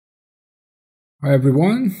Hi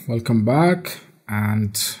everyone, welcome back.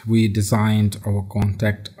 And we designed our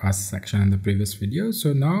contact us section in the previous video.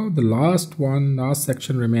 So now the last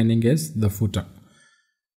section remaining is the footer.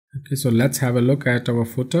 Okay, so let's have a look at our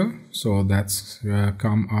footer. So that's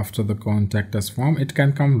come after the contact us form. It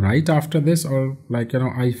can come right after this, or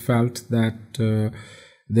I felt that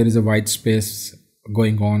there is a white space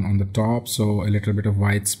going on the top, so a little bit of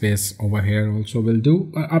white space over here also will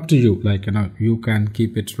do. Up to you, you can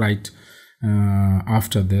keep it right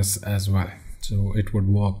after this as well, so it would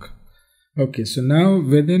work. Okay, so now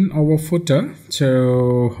within our footer,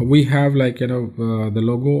 so we have the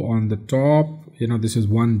logo on the top. This is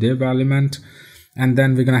one div element, and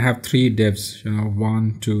then we're gonna have three divs,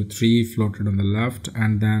 1 2 3 floated on the left,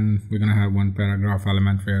 and then we're gonna have one paragraph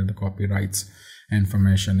element where the copyrights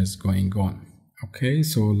information is going on. Okay,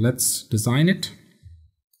 so let's design it.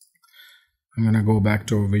 I'm gonna go back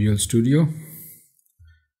to our Visual Studio,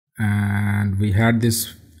 and we had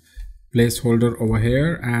this placeholder over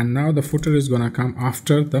here, and now the footer is gonna come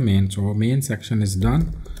after the main. So our main section is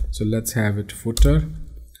done, so let's have it footer,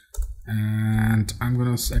 and I'm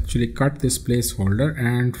gonna actually cut this placeholder,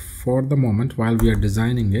 and for the moment while we are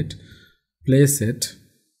designing it, place it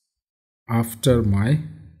after my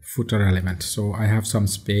footer element, so I have some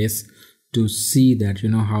space to see that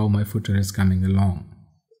how my footer is coming along.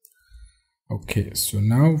 Okay, so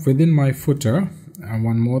now within my footer,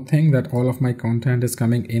 one more thing, that all of my content is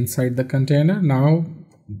coming inside the container. Now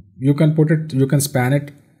you can span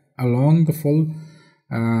it along the full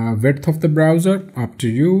width of the browser, up to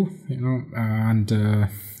you,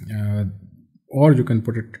 or you can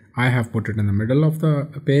put it, I have put it in the middle of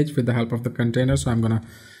the page with the help of the container, so I'm gonna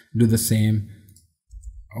do the same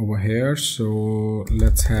over here. So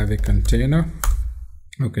let's have a container.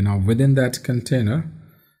 Okay, now within that container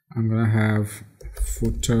I'm gonna have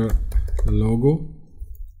footer logo.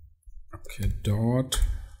 Okay, dot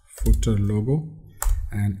footer logo,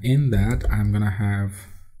 and in that I'm gonna have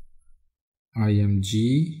img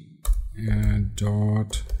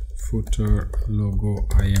dot footer logo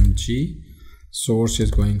img. Source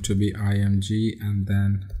is going to be img, and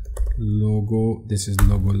then logo, this is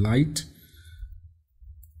logo light,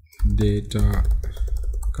 data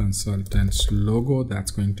consultants logo,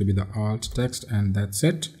 that's going to be the alt text, and that's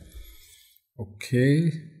it.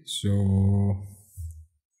 Okay, so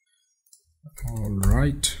all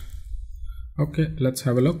right, okay, let's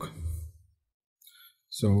have a look.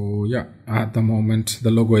 So yeah, at the moment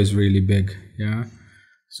the logo is really big. Yeah,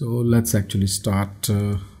 so let's actually start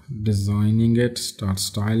designing it, start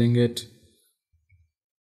styling it.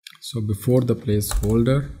 So before the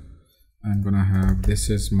placeholder, I'm gonna have, this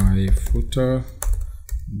is my footer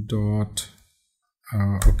dot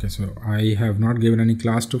okay, so I have not given any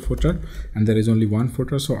class to footer, and there is only one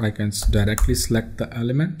footer, so I can directly select the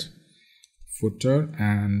element footer,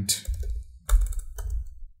 and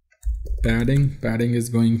padding is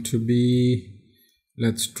going to be,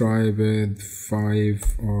 let's try with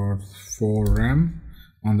 5 or 4 rem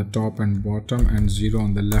on the top and bottom, and 0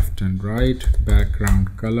 on the left and right.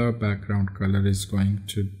 Background color is going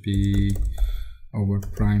to be our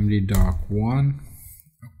primary dark one.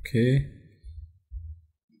 Okay,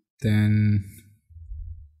 then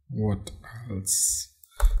what else?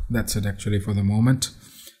 That's it actually for the moment.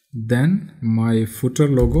 Then my footer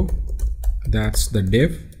logo, that's the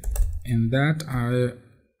div. In that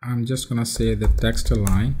I'm just gonna say the text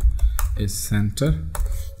align is center.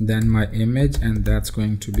 Then my image, and that's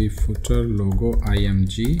going to be footer logo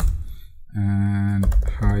img, and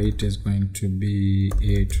height is going to be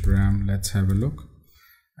 8 rem. Let's have a look.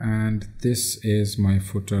 And this is my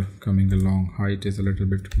footer coming along. Height is a little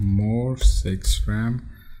bit more, 6 rem.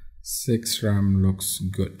 6 rem looks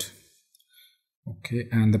good. Okay,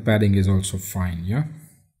 and the padding is also fine. Yeah,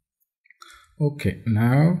 okay,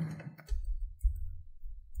 now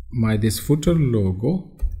this footer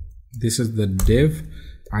logo, this is the div.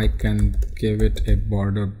 I can give it a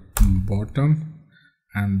border bottom,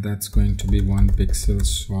 and that's going to be 1 pixel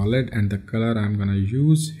solid, and the color I'm gonna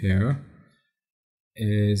use here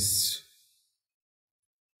is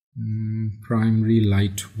primary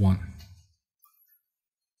light 1.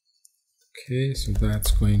 Okay, so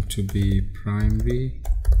that's going to be primary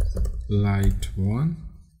light 1.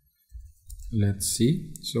 Let's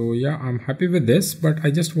see. So yeah, I'm happy with this, but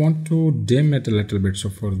I just want to dim it a little bit. So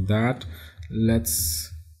for that, let's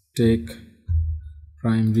take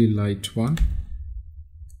primary light 1,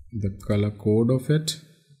 the color code of it.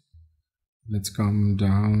 Let's come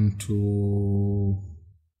down to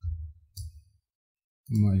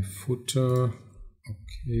my footer.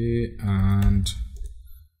 Okay, and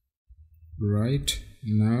right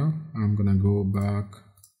now I'm gonna go back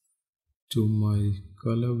to my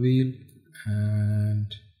color wheel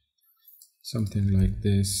and something like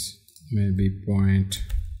this, maybe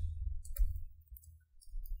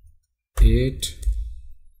 0.8,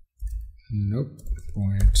 nope,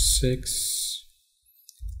 0.6,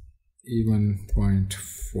 even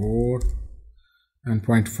 0.4, and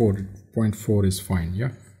 0.4 is fine.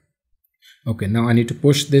 Yeah, okay, now I need to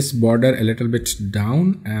push this border a little bit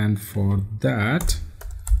down, and for that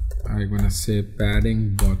I'm gonna say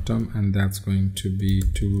padding bottom, and that's going to be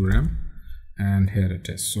 2 rem, and here it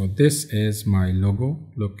is. So this is my logo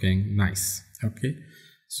looking nice. Okay,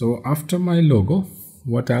 so after my logo,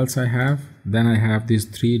 what else I have? Then I have these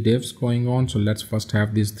 3 divs going on. So let's first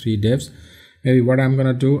have these 3 divs. Maybe what I'm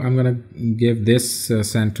gonna do, I'm gonna give this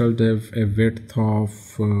central div a width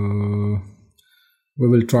of we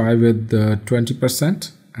will try with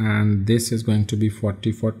 20%, and this is going to be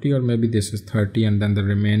 40, or maybe this is 30, and then the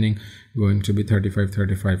remaining going to be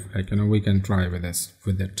 35. Like, you know, we can try with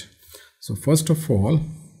it. So first of all,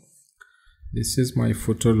 this is my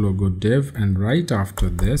footer logo div, and right after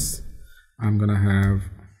this I'm gonna have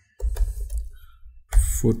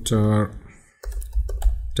footer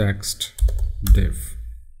text div.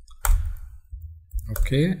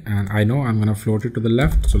 Okay, and I know I'm gonna float it to the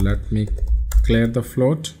left, so let me clear the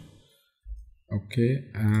float. Okay,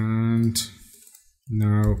 and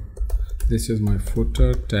now this is my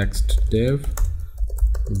footer text div.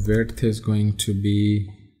 Width is going to be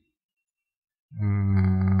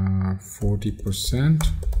 40%.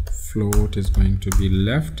 Float is going to be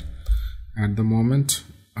left. At the moment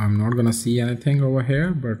I'm not gonna see anything over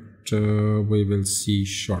here, but we will see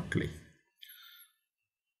shortly.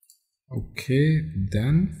 Okay,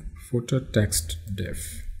 then footer text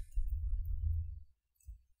div.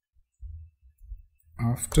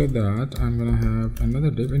 After that I'm gonna have another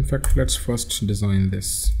div. In fact, let's first design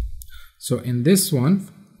this. So in this one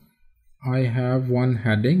I have one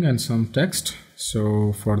heading and some text.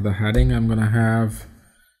 So for the heading I'm gonna have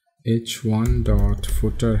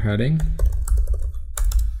h1.footer heading,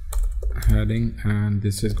 and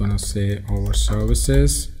this is gonna say our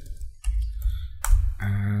services.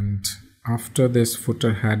 And after this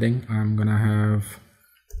footer heading I'm gonna have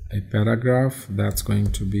a paragraph that's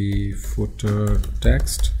going to be footer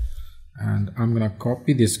text, and I'm gonna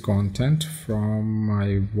copy this content from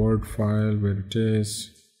my Word file where it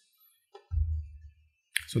is.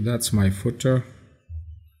 So that's my footer.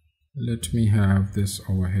 Let me have this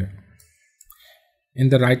over here. In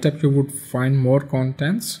the write-up you would find more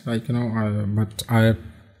contents, like, you know, but I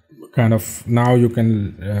kind of, now you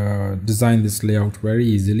can design this layout very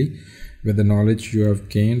easily with the knowledge you have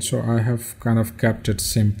gained. So I have kind of kept it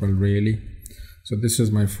simple really. So this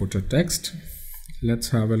is my footer text.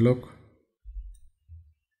 Let's have a look.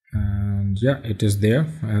 And yeah, it is there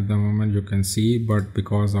at the moment, you can see, but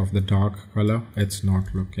because of the dark color it's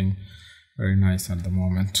not looking very nice at the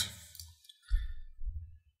moment.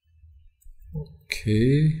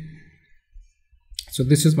 Okay, so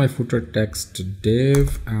this is my footer text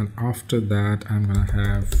div, and after that I'm gonna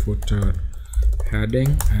have footer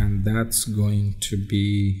heading, and that's going to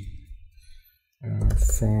be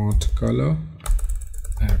font color.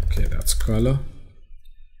 Okay, that's color.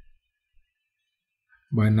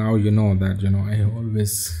 By now you know that, you know, I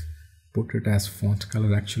always put it as font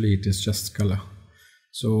color. Actually it is just color.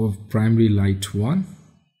 So primary light 1,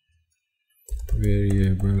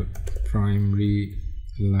 variable primary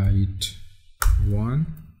light 1.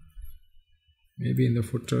 Maybe in the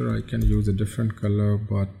footer I can use a different color,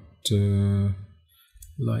 but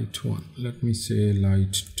light 1, let me say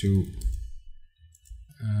light 2,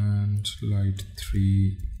 and light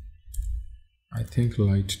 3. I think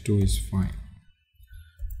light 2 is fine.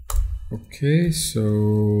 Okay,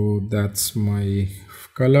 so that's my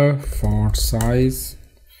color. Font size,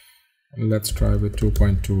 let's try with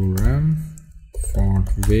 2.2 rem. Font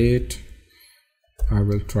weight, I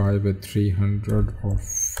will try with 300 or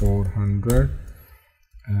 400.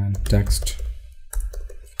 And text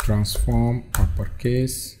transform,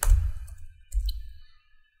 uppercase.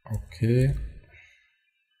 Okay.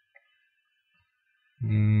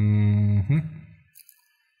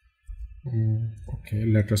 Okay,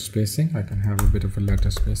 letter spacing, I can have a bit of a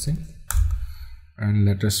letter spacing, and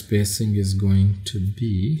letter spacing is going to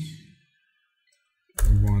be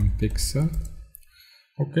 1 pixel.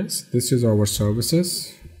 Okay, so this is our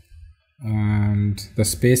services, and the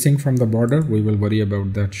spacing from the border we will worry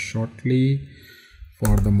about that shortly.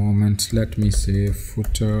 For the moment let me say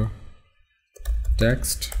footer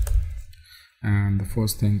text, and the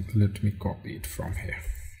first thing, let me copy it from here.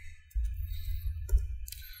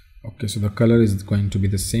 Okay, so the color is going to be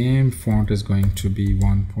the same. Font is going to be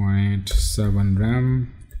 1.7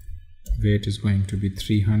 rem. weight is going to be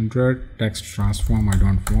 300. Text transform I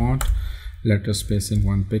don't want. Letter spacing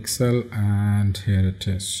 1 pixel, and here it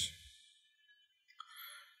is.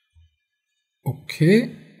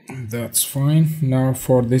 Okay, that's fine. Now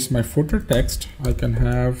for this, my footer text, I can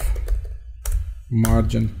have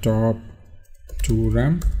margin top 2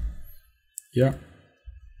 rem. Yeah,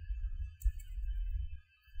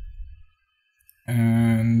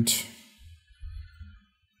 and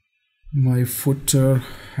my footer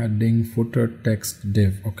heading, footer text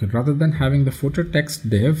div. Okay, rather than having the footer text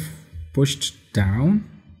div pushed down,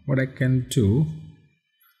 what I can do,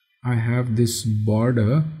 I have this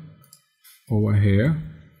border over here,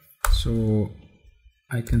 so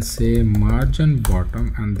I can say margin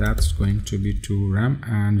bottom, and that's going to be 2 rem,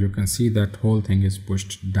 and you can see that whole thing is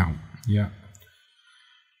pushed down. Yeah,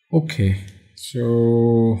 okay,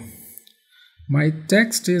 so my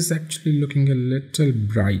text is actually looking a little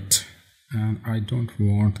bright and I don't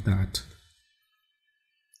want that.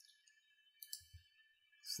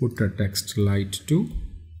 Footer text light 2,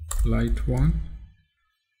 light 1,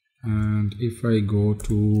 and if I go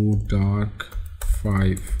to dark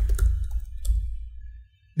 5,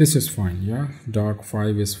 this is fine. Yeah, dark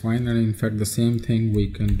 5 is fine, and in fact the same thing we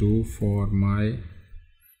can do for my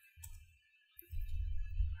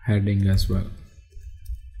heading as well,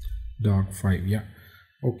 dark 5. Yeah,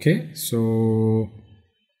 okay, so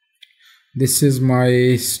this is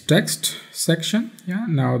my text section. Yeah,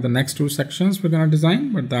 now the next 2 sections we're going to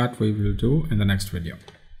design, but that we will do in the next video.